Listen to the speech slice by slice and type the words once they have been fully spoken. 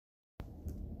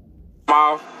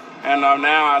off, and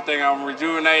now I think I'm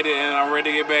rejuvenated and I'm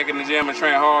ready to get back in the gym and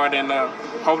train hard and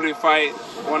hopefully fight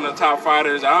one of the top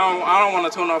fighters. I don't want a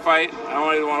tune-up fight. I don't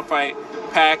really want to fight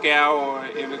Pacquiao, or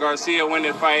if Garcia win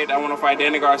the fight, I want to fight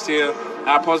Danny Garcia.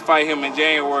 I'm supposed to fight him in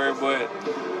January, but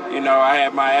I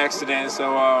had my accident,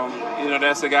 so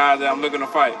that's the guy that I'm looking to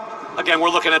fight. Again, we're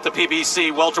looking at the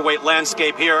PBC welterweight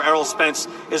landscape here. Errol Spence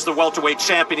is the welterweight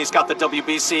champion. He's got the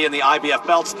WBC and the IBF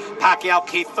belts. Pacquiao,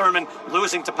 Keith Thurman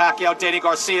losing to Pacquiao. Danny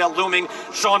Garcia looming.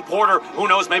 Sean Porter, who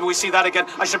knows, maybe we see that again.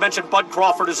 I should mention Bud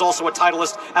Crawford is also a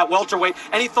titleist at welterweight.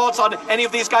 Any thoughts on any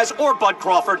of these guys or Bud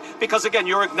Crawford? Because, again,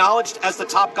 you're acknowledged as the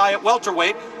top guy at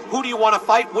welterweight. Who do you want to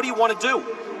fight? What do you want to do?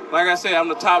 Like I said, I'm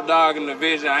the top dog in the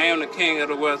division. I am the king of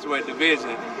the welterweight division.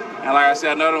 And like I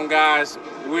said, I know them guys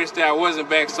wish that I wasn't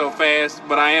back so fast,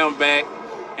 but I am back,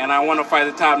 and I want to fight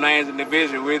the top names in the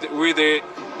division. Whether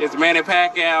it's Manny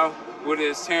Pacquiao, whether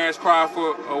it's Terrence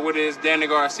Crawford, or whether it's Danny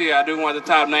Garcia, I do want the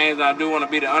top names, and I do want to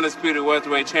be the undisputed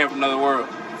welterweight champion of the world.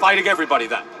 Fighting everybody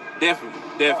then?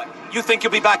 Definitely. You think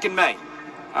you'll be back in May?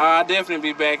 I'll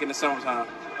definitely be back in the summertime.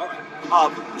 All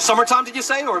right. Summertime, did you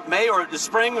say, or May, or the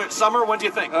spring, or summer? When do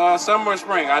you think? Summer or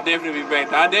spring. I'll definitely be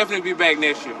back. I'll definitely be back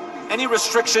next year. Any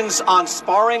restrictions on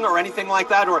sparring or anything like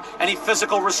that, or any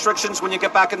physical restrictions when you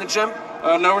get back in the gym?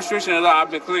 No restriction at all.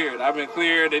 I've been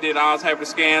cleared. They did all type of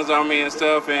scans on me and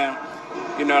stuff, and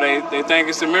they think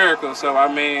it's a miracle. So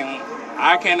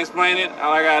I can't explain it.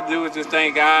 All I gotta do is just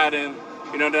thank God, and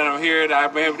that I'm here. That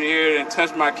I've been able to hear it and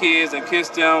touch my kids and kiss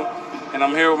them, and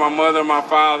I'm here with my mother and my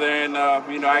father, and I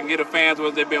can get the fans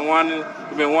what they've been wanting.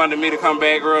 They've been wanting me to come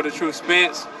back, Earl the True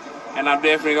Spence. And I'm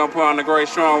definitely going to put on a great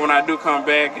showing when I do come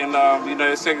back. And,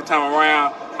 the second time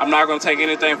around, I'm not going to take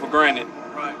anything for granted.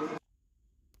 Right.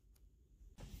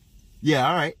 Yeah,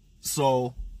 all right.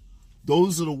 So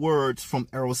those are the words from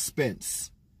Errol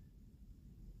Spence.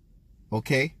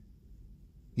 Okay?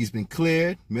 He's been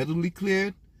cleared, medically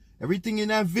cleared. Everything in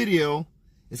that video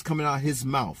is coming out his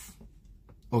mouth.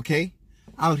 Okay?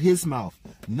 Out his mouth,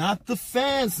 not the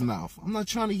fans' mouth. I'm not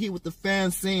trying to hear what the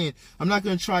fans saying. I'm not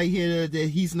going to try to hear that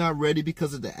he's not ready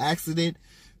because of the accident.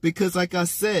 Because like I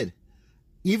said,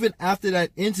 even after that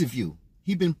interview,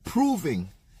 he's been proving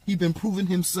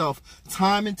himself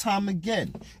time and time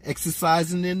again.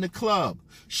 Exercising in the club,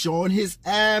 showing his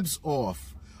abs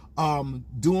off,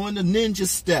 doing the ninja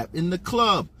step in the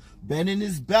club, bending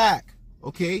his back,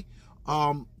 okay,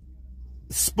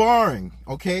 sparring,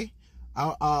 okay,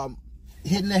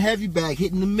 hitting the heavy bag,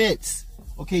 hitting the mitts.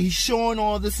 Okay, he's showing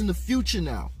all this in the future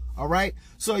now. All right?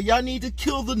 So y'all need to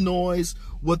kill the noise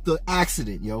with the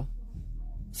accident, yo.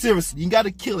 Seriously, you got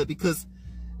to kill it because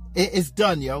it's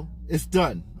done, yo. It's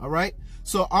done. All right?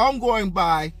 So I'm going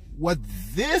by what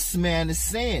this man is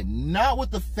saying, not what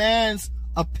the fans'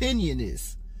 opinion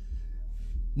is.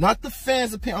 Not the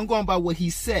fans' opinion. I'm going by what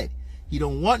he said. He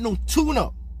don't want no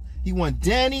tune-up. He wants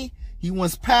Danny. He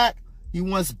wants Pac. He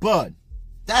wants Bud.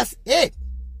 That's it.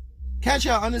 Can't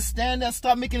y'all understand that?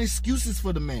 Stop making excuses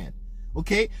for the man.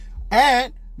 Okay?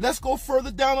 And let's go further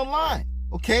down the line.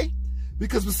 Okay?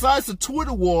 Because besides the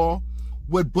Twitter war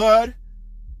with Bud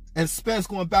and Spence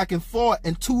going back and forth,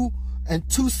 and 2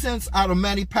 cents out of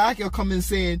Manny Pacquiao coming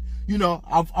saying,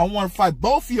 I want to fight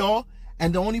both of y'all.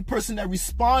 And the only person that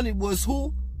responded was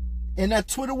who? In that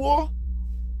Twitter war?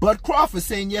 Bud Crawford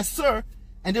saying, yes, sir.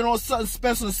 And then all of a sudden,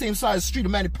 Spence on the same side of the street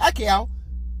of Manny Pacquiao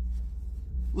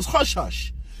was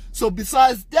hush-hush. So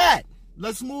besides that,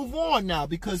 let's move on now,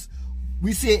 because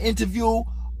we see an interview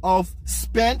of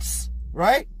Spence,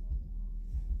 right?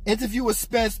 Interview with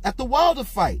Spence at the Wilder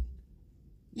fight.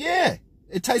 Yeah,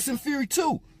 at Tyson Fury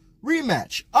 2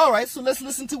 rematch. All right, so let's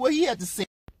listen to what he had to say.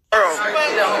 Earl,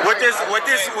 with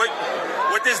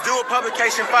this dual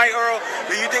publication fight, Earl,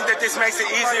 do you think that this makes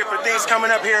it easier for things coming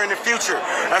up here in the future?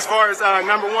 As far as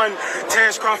number one,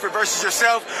 Terrence Crawford versus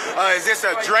yourself, is this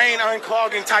a drain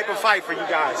unclogging type of fight for you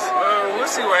guys? We'll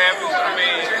see what happens.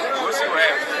 We'll see what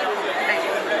happens.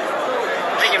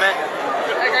 Thank you, man.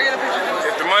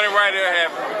 If the money right, it'll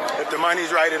happen. If the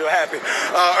money's right, it'll happen.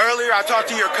 Earlier, I talked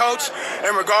to your coach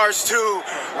in regards to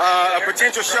a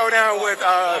potential showdown with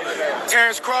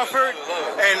Terrence Crawford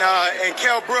and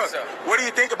Kell Brook. What do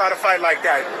you think about a fight like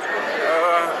that?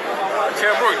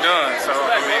 Kell Brook done, so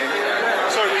I think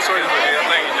he's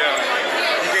done.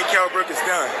 You think Kell Brook is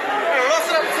done?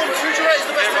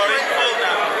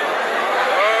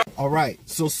 All right,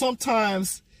 so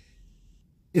sometimes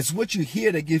it's what you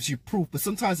hear that gives you proof, but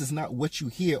sometimes it's not what you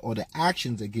hear or the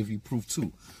actions that give you proof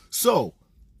too. So,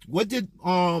 what did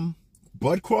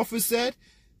Bud Crawford said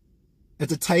at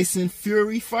the Tyson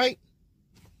Fury fight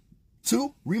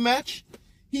 2 rematch?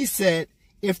 He said,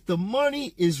 if the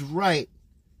money is right,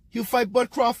 He'll fight Bud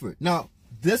Crawford. Now,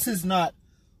 this is not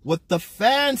what the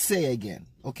fans say again,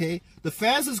 okay? The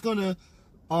fans is going to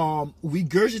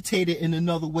regurgitate it in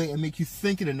another way and make you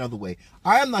think in another way.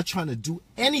 I am not trying to do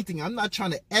anything. I'm not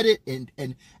trying to edit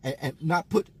and not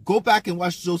go back and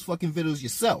watch those fucking videos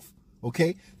yourself,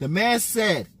 okay? The man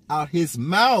said out his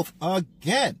mouth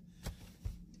again,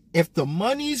 if the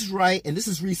money's right, and this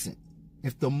is recent,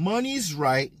 if the money's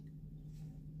right,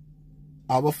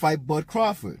 I will fight Bud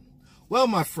Crawford. Well,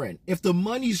 my friend, if the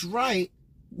money's right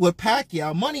with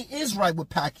Pacquiao, money is right with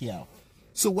Pacquiao.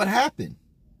 So what happened?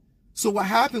 So what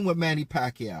happened with Manny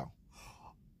Pacquiao?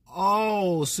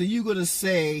 Oh, so you're going to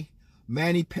say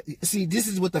see, this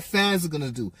is what the fans are going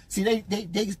to do. See,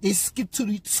 they skip to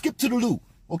the loop,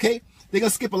 okay? They're going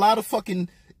to skip a lot of fucking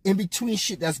in-between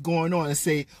shit that's going on and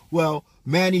say, well,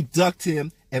 Manny ducked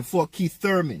him and fought Keith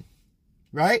Thurman,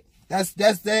 right? That's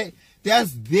their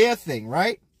thing,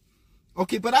 right?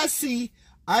 Okay, but I see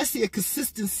a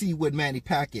consistency with Manny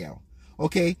Pacquiao,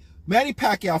 okay? Manny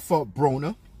Pacquiao fought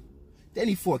Broner, then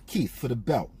he fought Keith for the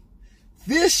belt.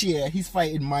 This year, he's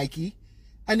fighting Mikey,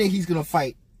 and then he's going to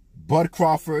fight Bud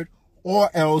Crawford or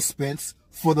Errol Spence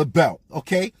for the belt,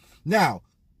 okay? Now,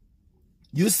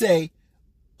 you say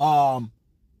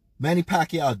Manny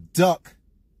Pacquiao ducked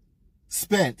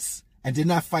Spence and did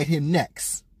not fight him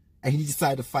next, and he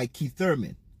decided to fight Keith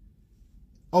Thurman.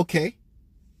 Okay,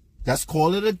 let's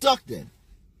call it a duck then.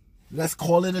 Let's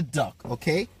call it a duck,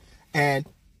 okay? And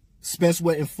Spence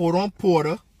went and fought on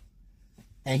Porter,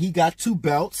 and he got 2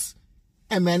 belts,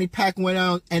 and Manny Pacquiao went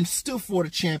out and still fought a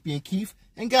champion, Keith,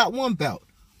 and got 1 belt.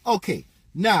 Okay,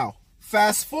 now,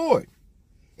 fast forward.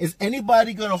 Is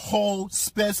anybody going to hold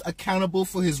Spence accountable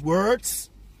for his words?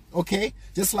 Okay,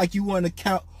 just like you want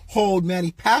to hold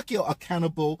Manny Pacquiao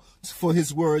accountable for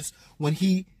his words when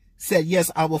he said, yes,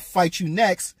 I will fight you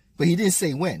next, but he didn't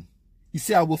say when. He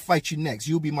said, I will fight you next.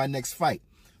 You'll be my next fight.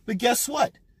 But guess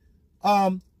what?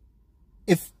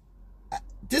 If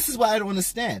this is what I don't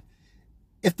understand.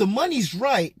 If the money's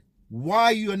right,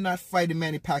 why you're not fighting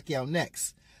Manny Pacquiao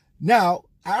next? Now,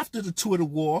 after the Tour de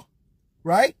War,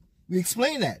 right? We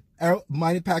explained that.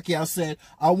 Manny Pacquiao said,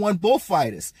 I want both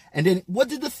fighters. And then what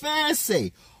did the fans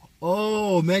say?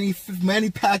 Oh, Manny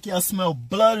Pacquiao smelled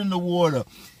blood in the water.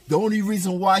 The only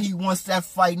reason why he wants that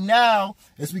fight now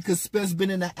is because Spence been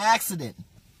in an accident.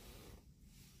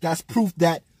 That's proof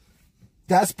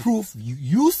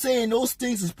you saying those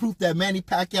things is proof that Manny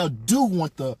Pacquiao do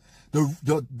want the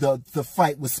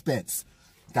fight with Spence.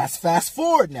 That's fast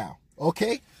forward now,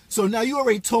 okay? So now you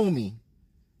already told me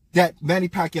that Manny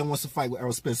Pacquiao wants to fight with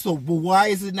Errol Spence. So why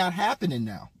is it not happening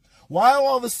now? Why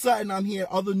all of a sudden I'm hearing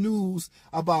other news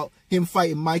about him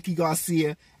fighting Mikey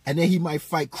Garcia and then he might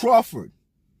fight Crawford?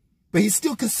 But he's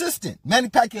still consistent. Manny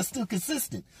Pacquiao's still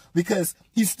consistent because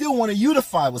he still want to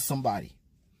unify with somebody,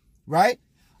 right?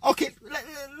 Okay,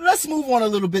 let's move on a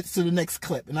little bit to the next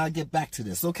clip and I'll get back to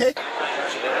this, okay?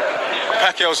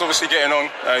 Pacquiao's obviously getting on.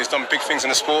 He's done big things in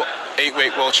the sport.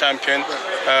 8-weight world champion.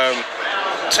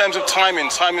 In terms of timing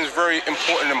is very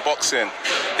important in boxing.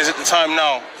 Is it the time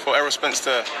now for Errol Spence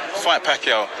to fight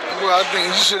Pacquiao? Well, I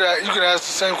think you could ask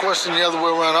the same question the other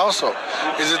way around also.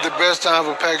 Is it the best time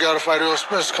for Pacquiao to fight Errol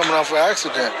Spence coming off an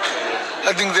accident?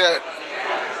 I think that,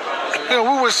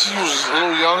 we wish he was a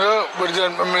little younger, but he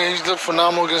looked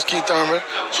phenomenal against Keith Thurman,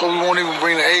 so we won't even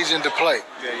bring the age into play.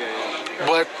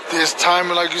 But this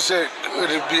timing, like you said,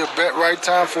 could it be a right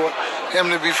time for him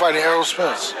to be fighting Errol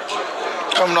Spence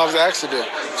coming off the accident?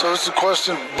 So it's a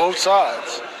question, both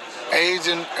sides, age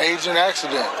and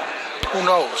accident. Who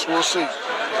knows? We'll see.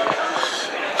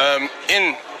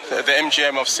 In the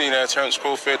MGM, I've seen Terence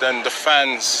Crawford and the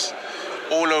fans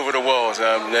all over the world.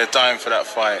 They're dying for that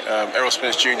fight. Errol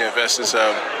Spence Jr. versus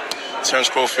Terence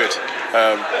Crawford.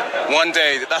 One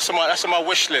day, that's on my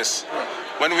wish list.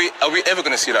 Are we ever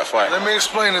going to see that fight? Let me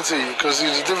explain it to you, because the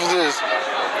difference is,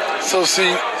 so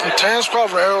see, Terence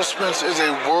Crawford and Errol Spence is a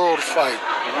world fight,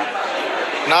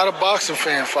 not a boxing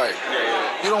fan fight.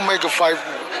 You don't make a fight,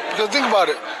 because think about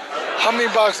it. How many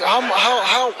boxing? How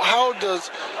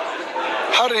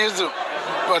do his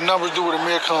numbers do with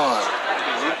Amir Khan?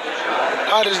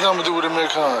 How did his numbers do with Amir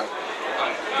Khan?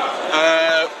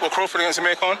 Crawford against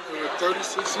Amir Khan?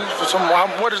 36 for some.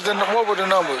 What were the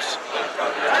numbers?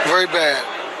 Very bad.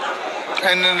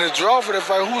 And then the draw for that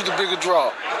fight, who's the bigger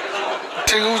draw?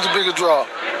 Tell you who's the bigger draw?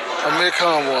 Amir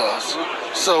Khan was.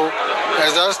 So,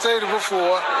 as I stated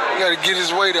before, you got to get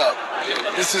his weight up.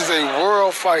 This is a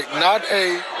world fight, not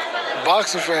a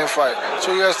boxing fan fight.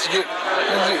 So he has to get.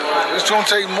 It's going to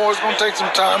take more. It's going to take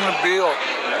some time to build.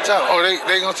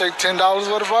 They going to take $10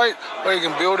 for the fight, or they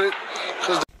can build it.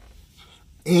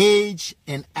 Age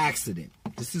and accident.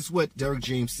 This is what Derek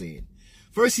James said.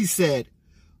 First, he said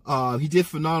he did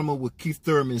phenomenal with Keith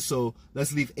Thurman, so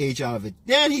let's leave age out of it.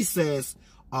 Then he says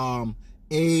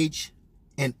age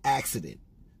and accident.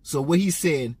 So what he's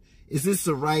saying, is this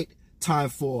the right time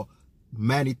for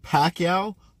Manny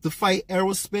Pacquiao to fight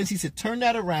Errol Spence? He said, turn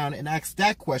that around and ask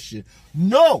that question.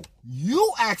 No,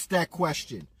 you ask that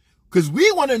question. Because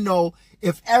we want to know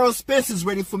if Errol Spence is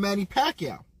ready for Manny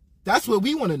Pacquiao. That's what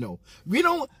we want to know. We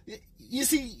don't, you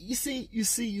see,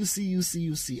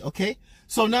 okay?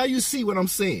 So now you see what I'm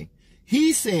saying.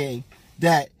 He's saying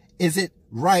that, is it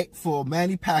right for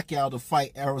Manny Pacquiao to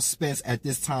fight Errol Spence at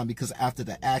this time because after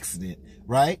the accident,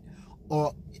 right?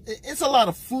 Or it's a lot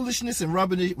of foolishness and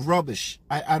rubbish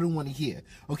I don't want to hear.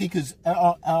 Okay, because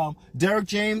Derek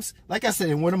James, like I said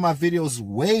in one of my videos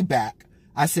way back,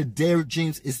 I said Derek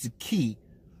James is the key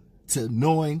to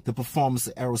knowing the performance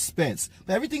of Errol Spence.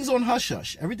 But everything's on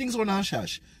hush-hush. Everything's on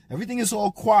hush-hush. Everything is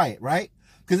all quiet, right?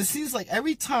 Because it seems like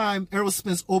every time Errol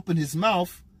Spence opened his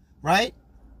mouth, right,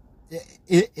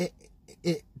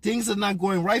 things are not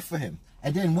going right for him.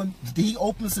 And then when he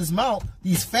opens his mouth,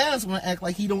 these fans want to act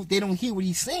like they don't hear what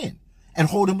he's saying and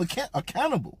hold him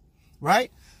accountable,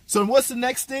 right? So what's the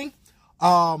next thing?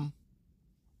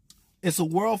 It's a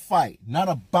world fight, not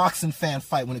a boxing fan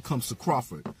fight when it comes to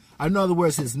Crawford. In other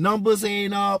words, his numbers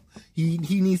ain't up. He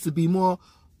needs to be more.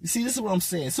 You see, this is what I'm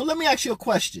saying. So let me ask you a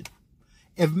question.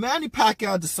 If Manny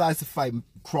Pacquiao decides to fight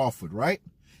Crawford, right?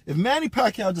 If Manny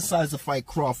Pacquiao decides to fight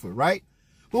Crawford, right?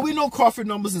 But we know Crawford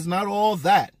numbers is not all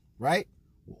that, right?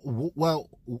 Well,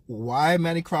 why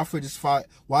Manny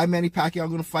Pacquiao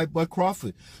going to fight Bud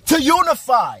Crawford? To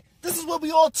unify. This is what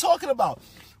we all talking about.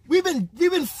 We've been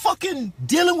fucking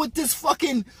dealing with this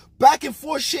fucking back and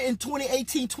forth shit in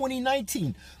 2018,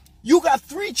 2019. You got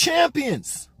 3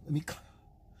 champions.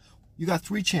 You got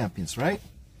 3 champions, right?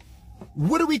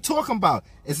 What are we talking about?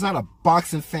 It's not a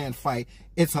boxing fan fight.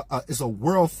 It's a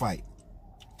world fight.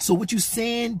 So what you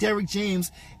saying, Derek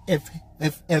James,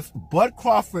 if Bud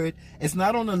Crawford is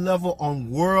not on the level on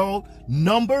world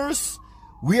numbers,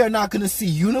 we are not going to see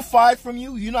unified from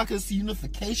you. You're not going to see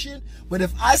unification. But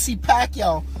if I see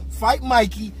Pacquiao fight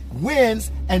Mikey,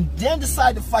 wins, and then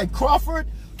decide to fight Crawford,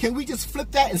 can we just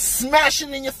flip that and smash it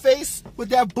in your face with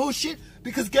that bullshit?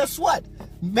 Because guess what?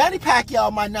 Manny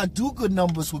Pacquiao might not do good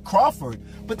numbers with Crawford,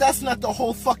 but that's not the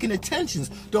whole fucking intentions.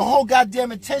 The whole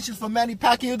goddamn intention for Manny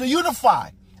Pacquiao to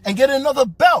unify and get another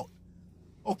belt.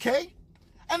 Okay?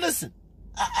 And listen,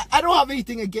 I don't have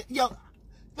anything against... Yo,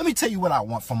 let me tell you what I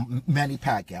want from Manny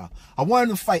Pacquiao. I want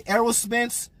him to fight Errol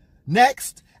Spence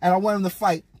next, and I want him to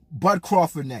fight Bud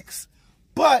Crawford next.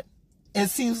 But it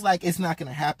seems like it's not going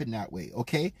to happen that way,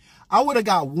 okay? I would have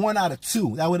got 1 out of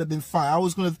 2. That would have been fine.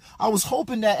 I was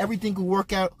hoping that everything could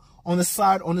work out on the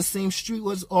side, on the same street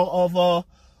of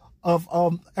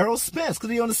Errol Spence, because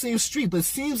they're on the same street. But it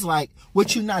seems like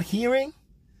what you're not hearing,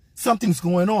 something's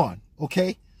going on,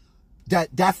 okay?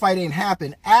 That fight ain't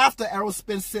happened. After Errol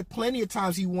Spence said plenty of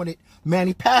times he wanted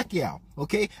Manny Pacquiao,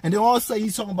 okay? And then all of a sudden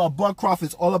he's talking about Bud Crawford.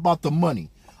 It's all about the money,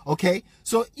 okay?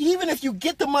 So even if you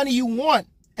get the money you want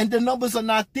and the numbers are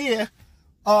not there,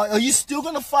 are you still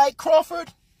going to fight Crawford?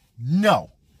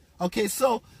 No. Okay,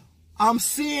 so I'm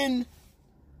seeing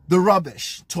the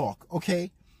rubbish talk,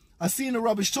 okay? I'm seeing the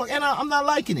rubbish talk, and I'm not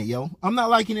liking it, yo. I'm not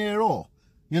liking it at all.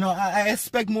 You know, I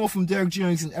expect more from Derek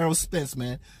James and Errol Spence,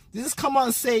 man. They just come out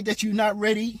and say that you're not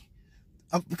ready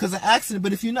because of accident.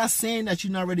 But if you're not saying that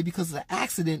you're not ready because of the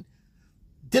accident,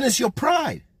 then it's your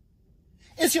pride.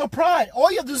 It's your pride.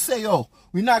 All you have to say, oh,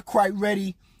 we're not quite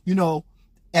ready, you know,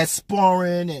 at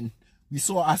sparring, and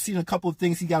I seen a couple of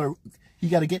things he gotta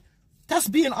get. That's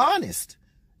being honest.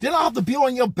 Then I'll have to be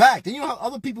on your back. Then you have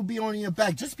other people be on your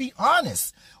back. Just be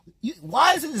honest.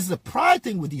 Why is it this is a pride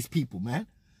thing with these people, man?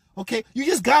 Okay, you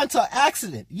just got into an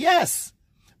accident. Yes.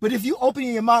 But if you open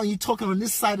your mouth and you're talking on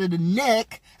this side of the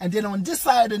neck, and then on this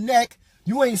side of the neck,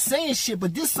 you ain't saying shit,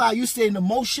 but this side you saying the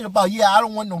most shit about, yeah, I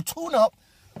don't want no tune-up,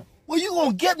 well, you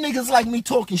gonna get niggas like me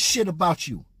talking shit about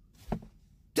you.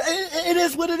 It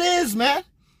is what it is, man.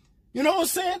 You know what I'm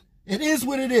saying? It is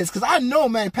what it is. Because I know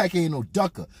Manny Pacquiao ain't no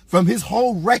ducker from his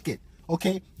whole record,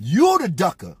 okay? You the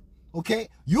ducker, okay?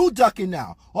 You ducking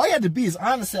now. All you have to be is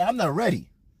honest, say, I'm not ready.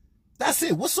 That's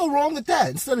it. What's so wrong with that?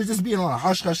 Instead of just being on a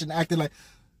hush-hush and acting like,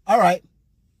 all right.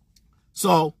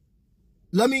 So,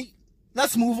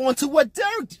 let's move on to what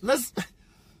Derek, let's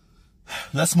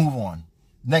move on.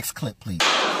 Next clip, please.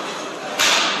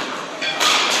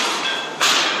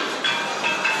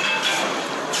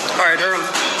 All right, Earl,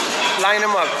 line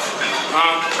him up.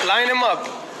 Line him up.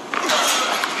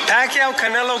 Pacquiao,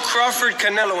 Canelo, Crawford,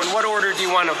 Canelo. In what order do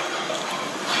you want them?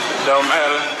 Don't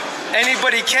matter.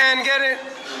 Anybody can get it?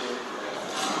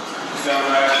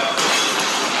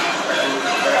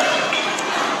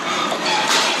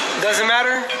 Doesn't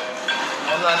matter?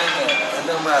 I'm not in there. It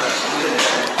don't matter.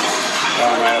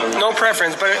 No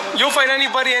preference, but you'll fight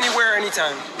anybody, anywhere,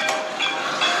 anytime.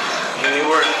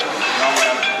 Anywhere. Don't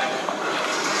matter.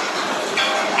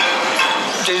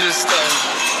 They just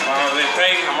They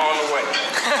pay, I'm on the way.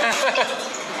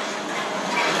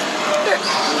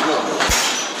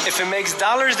 if it makes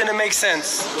dollars, then it makes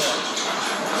sense.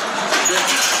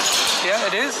 Yeah,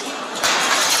 it is.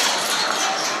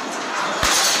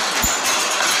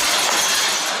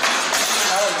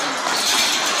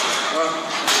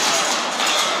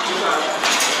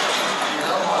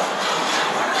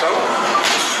 So,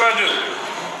 what do I do?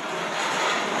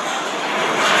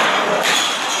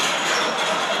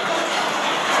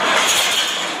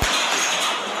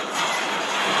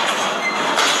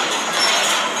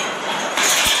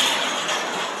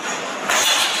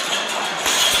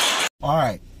 All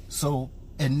right, so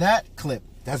in that clip,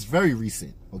 that's very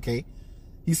recent, okay?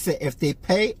 He said, if they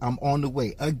pay, I'm on the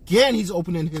way. Again, he's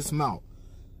opening his mouth.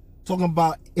 Talking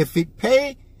about if it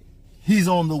pay, he's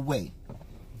on the way.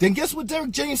 Then guess what Derek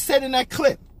James said in that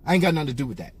clip? I ain't got nothing to do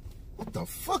with that. What the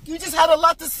fuck? You just had a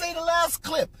lot to say the last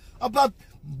clip about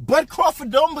Bud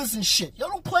Crawford numbers and shit. Yo,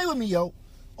 don't play with me, yo.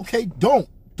 Okay, don't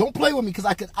play with me, because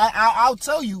I'll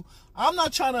tell you, I'm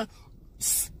not trying to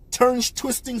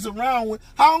twist things around.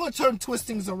 How I'm gonna twist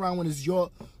things around when it's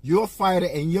your fighter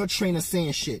and your trainer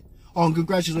saying shit? Oh,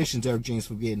 congratulations, Derek James,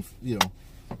 for being,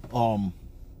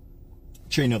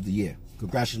 trainer of the year.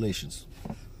 Congratulations.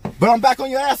 But I'm back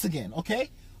on your ass again, okay?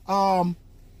 How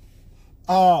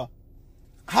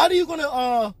are you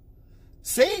gonna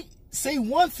say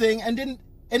one thing and then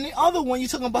the other one you're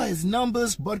talking about his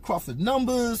numbers, Bud Crawford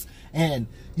numbers, and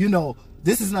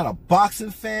this is not a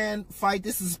boxing fan fight.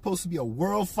 This is supposed to be a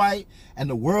world fight, and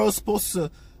the world's supposed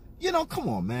to, come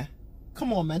on, man.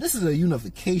 Come on, man. This is a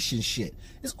unification shit.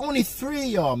 It's only 3 of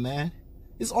y'all, man.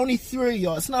 It's only 3 of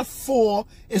y'all. It's not 4.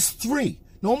 It's 3.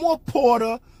 No more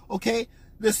Porter, okay?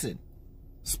 Listen,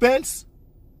 Spence,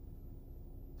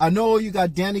 I know you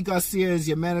got Danny Garcia as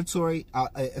your mandatory.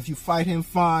 If you fight him,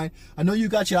 fine. I know you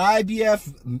got your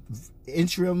IBF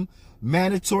interim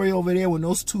mandatory over there when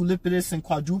those two Lipidus and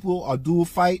Quadruple are dual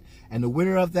fight, and the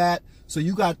winner of that. So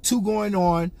you got 2 going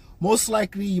on. Most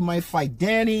likely you might fight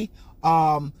Danny.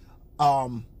 Manny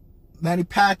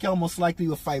Pacquiao most likely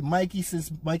will fight Mikey,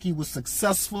 since Mikey was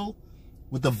successful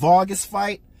with the Vargas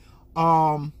fight.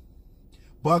 Bud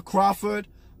Crawford,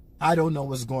 I don't know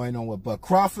what's going on with Bud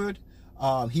Crawford.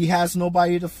 He has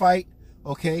nobody to fight.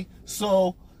 Okay,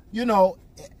 so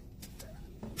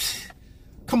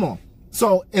come on.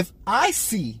 So if I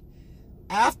see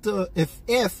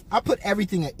if I put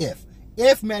everything at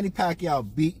if Manny Pacquiao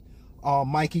beat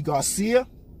Mikey Garcia,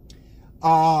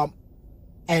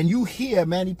 and you hear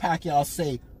Manny Pacquiao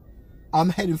say, I'm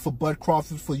heading for Bud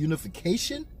Crawford for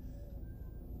unification,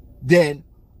 then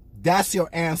that's your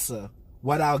answer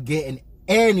without getting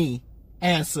any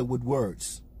answer with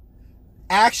words.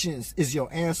 Actions is your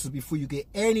answer before you get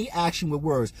any action with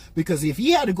words. Because if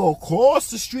he had to go across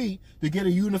the street to get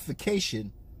a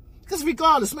unification, because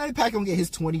regardless, Manny Pacquiao gonna get his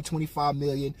 20-25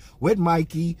 million with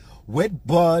Mikey, with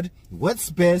Bud, with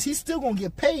Spence, he's still gonna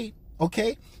get paid,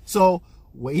 okay? So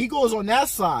when he goes on that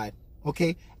side,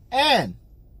 okay, and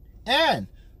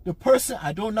the person,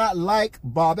 I do not like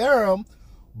Bob Arum,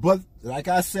 but like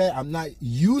I said, I'm not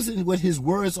using what his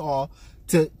words are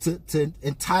to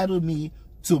entitle me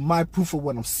to my proof of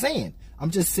what I'm saying.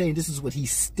 I'm just saying this is what he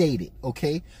stated,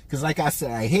 okay? Because like I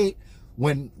said, I hate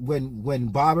when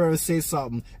Bob Arum says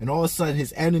something and all of a sudden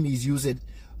his enemies use it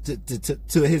to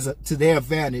their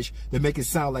advantage to make it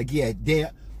sound like, yeah,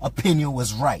 their opinion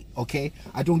was right, okay?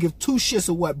 I don't give 2 shits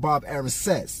of what Bob Arum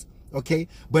says, okay?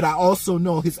 But I also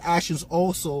know his actions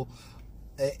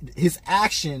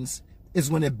is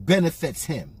when it benefits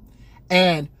him.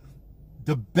 And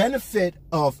the benefit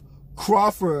of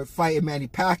Crawford fighting Manny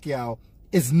Pacquiao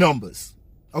is numbers,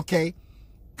 okay?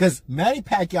 Because Manny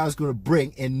Pacquiao is going to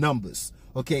bring in numbers,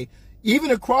 okay?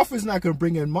 Even if Crawford's not going to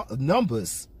bring in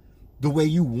numbers the way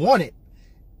you want it,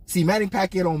 see, Manny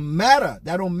Pacquiao don't matter.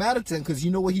 That don't matter to him, because you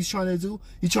know what he's trying to do?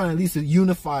 He's trying to at least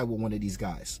unify with one of these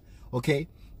guys, okay?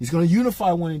 He's going to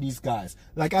unify one of these guys.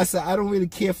 Like I said, I don't really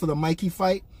care for the Mikey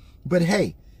fight, but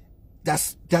hey,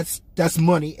 that's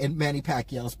money in Manny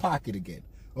Pacquiao's pocket again,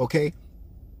 okay?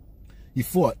 He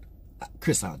fought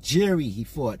Chris Algieri. He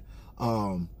fought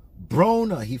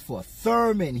Broner. He fought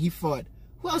Thurman. He fought,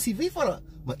 who else? He fought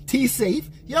Matisse.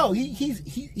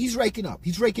 He's raking up.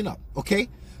 He's raking up. Okay.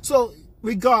 So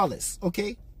regardless,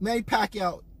 okay, Manny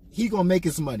Pacquiao he gonna make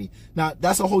his money. Now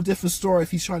that's a whole different story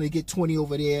if he's trying to get 20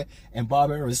 over there and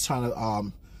Bob Arum is trying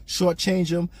to shortchange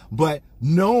him. But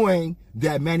knowing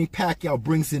that Manny Pacquiao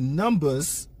brings in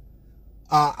numbers,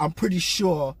 I'm pretty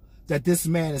sure that this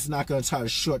man is not gonna try to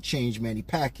shortchange Manny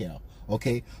Pacquiao.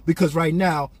 Okay, because right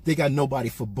now they got nobody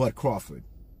for Bud Crawford.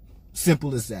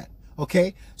 Simple as that.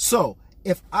 Okay, so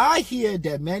if I hear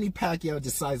that Manny Pacquiao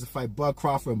decides to fight Bud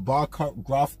Crawford and Bud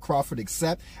Crawford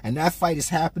accept, and that fight is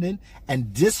happening,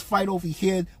 and this fight over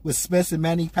here with Spence and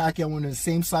Manny Pacquiao on the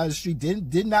same side of the street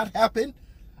did not happen,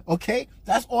 okay,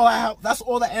 that's all I have. That's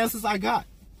all the answers I got.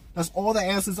 That's all the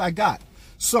answers I got.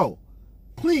 So,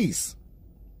 please,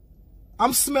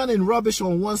 I'm smelling rubbish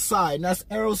on one side, and that's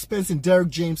Errol Spence and Derrick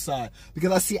James' side,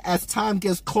 because I see as time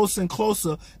gets closer and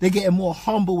closer, they're getting more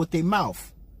humble with their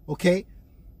mouth, okay?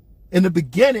 In the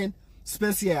beginning,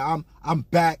 Spence, yeah, I'm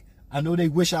back. I know they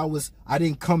wish I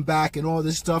didn't come back and all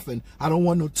this stuff, and I don't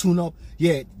want no tune-up.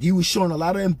 Yeah, he was showing a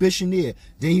lot of ambition there.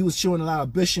 Then he was showing a lot of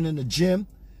ambition in the gym,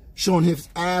 showing his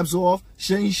abs off.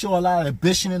 Shouldn't he show a lot of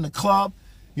ambition in the club?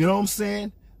 You know what I'm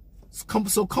saying?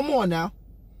 So come on now.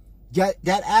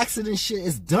 That accident shit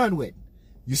is done with.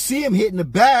 You see him hitting the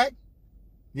bag.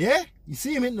 Yeah? You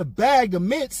see him hitting the bag, the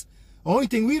mitts. The only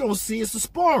thing we don't see is the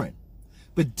sparring.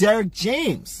 But Derrick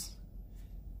James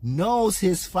knows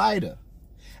his fighter.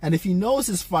 And if he knows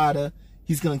his fighter,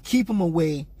 he's going to keep him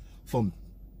away from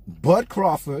Bud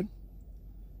Crawford,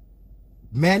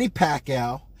 Manny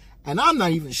Pacquiao, and I'm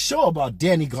not even sure about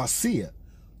Danny Garcia.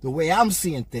 The way I'm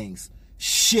seeing things,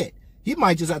 shit, he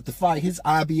might just have to fight his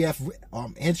IBF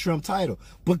interim title.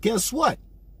 But guess what?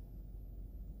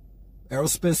 Errol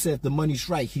Spence said if the money's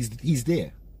right, he's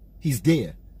there. He's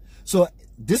there. So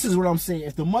this is what I'm saying.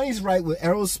 If the money's right with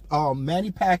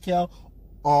Manny Pacquiao,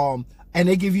 and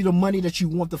they give you the money that you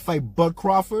want to fight Bud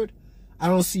Crawford, I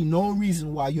don't see no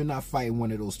reason why you're not fighting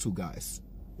one of those two guys.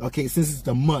 Okay, since it's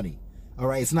the money. All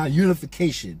right, it's not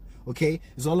unification. Okay,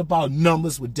 it's all about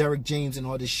numbers with Derrick James and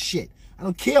all this shit. I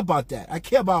don't care about that. I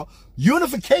care about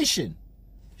unification.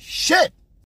 Shit.